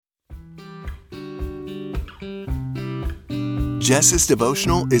Jess's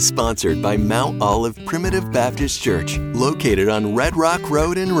devotional is sponsored by Mount Olive Primitive Baptist Church, located on Red Rock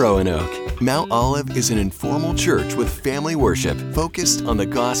Road in Roanoke. Mount Olive is an informal church with family worship focused on the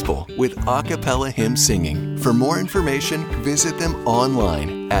gospel with a cappella hymn singing. For more information, visit them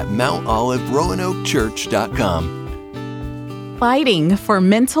online at mountoliveroanokechurch.com. Fighting for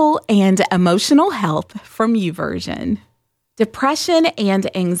mental and emotional health from YouVersion. Depression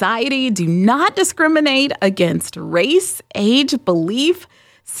and anxiety do not discriminate against race, age, belief,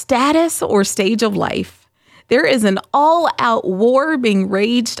 status, or stage of life. There is an all-out war being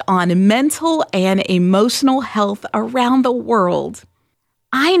waged on mental and emotional health around the world.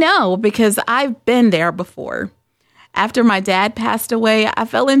 I know because I've been there before. After my dad passed away, I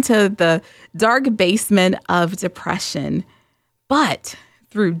fell into the dark basement of depression. But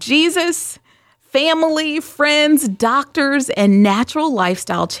through Jesus, family, friends, doctors, and natural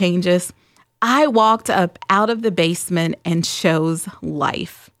lifestyle changes, I walked up out of the basement and chose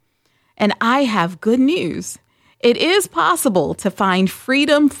life. And I have good news. It is possible to find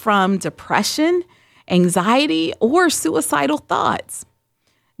freedom from depression, anxiety, or suicidal thoughts.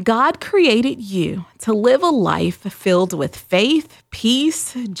 God created you to live a life filled with faith,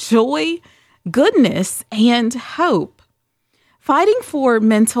 peace, joy, goodness, and hope. Fighting for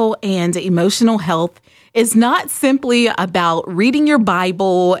mental and emotional health is not simply about reading your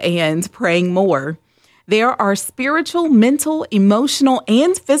Bible and praying more. There are spiritual, mental, emotional,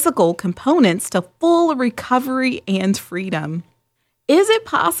 and physical components to full recovery and freedom. Is it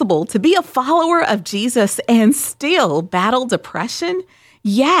possible to be a follower of Jesus and still battle depression?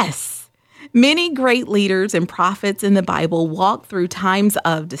 Yes. Many great leaders and prophets in the Bible walked through times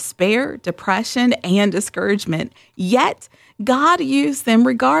of despair, depression, and discouragement, yet God used them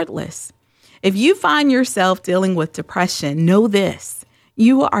regardless. If you find yourself dealing with depression, know this: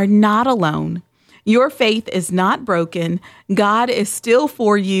 you are not alone. Your faith is not broken. God is still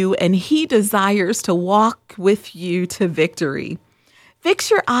for you, and He desires to walk with you to victory. Fix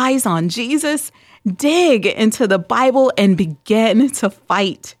your eyes on Jesus, dig into the Bible, and begin to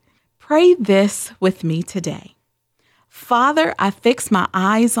fight. Pray this with me today. Father, I fix my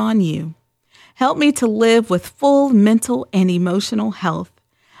eyes on you. Help me to live with full mental and emotional health.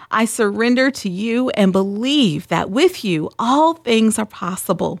 I surrender to you and believe that with you, all things are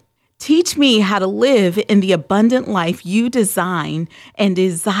possible. Teach me how to live in the abundant life you design and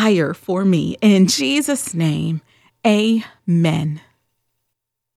desire for me. In Jesus' name, amen.